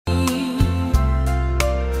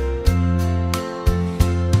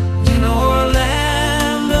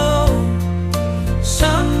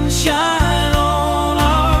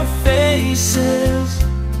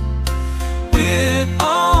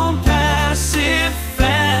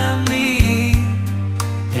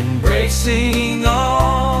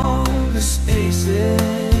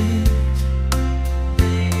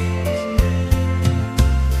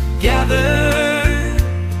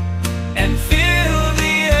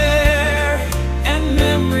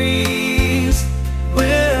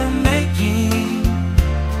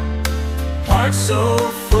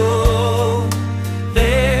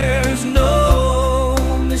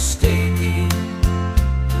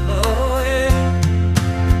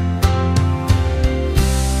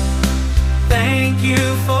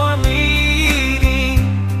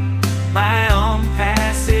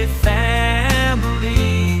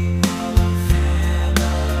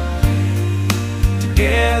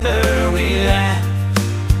we laughed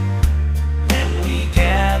and we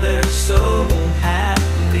gathered so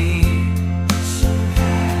happily.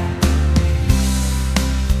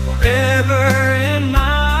 Forever in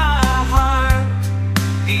my heart,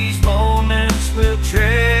 these moments will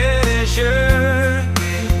treasure.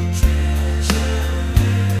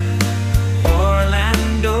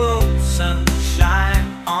 Orlando, sunshine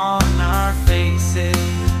on our faces.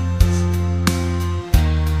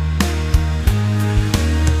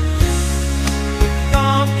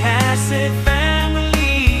 Onpassive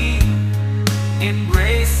family,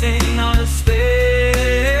 embracing our spaces,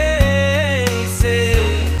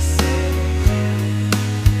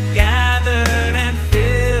 gathered and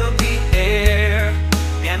filled the air,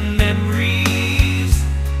 and memories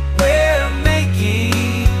we're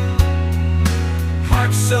making,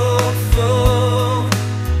 hearts so full,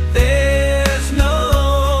 there's no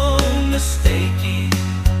mistaking.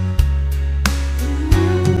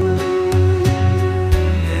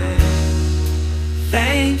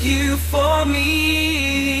 Thank you for me,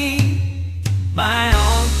 my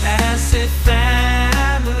own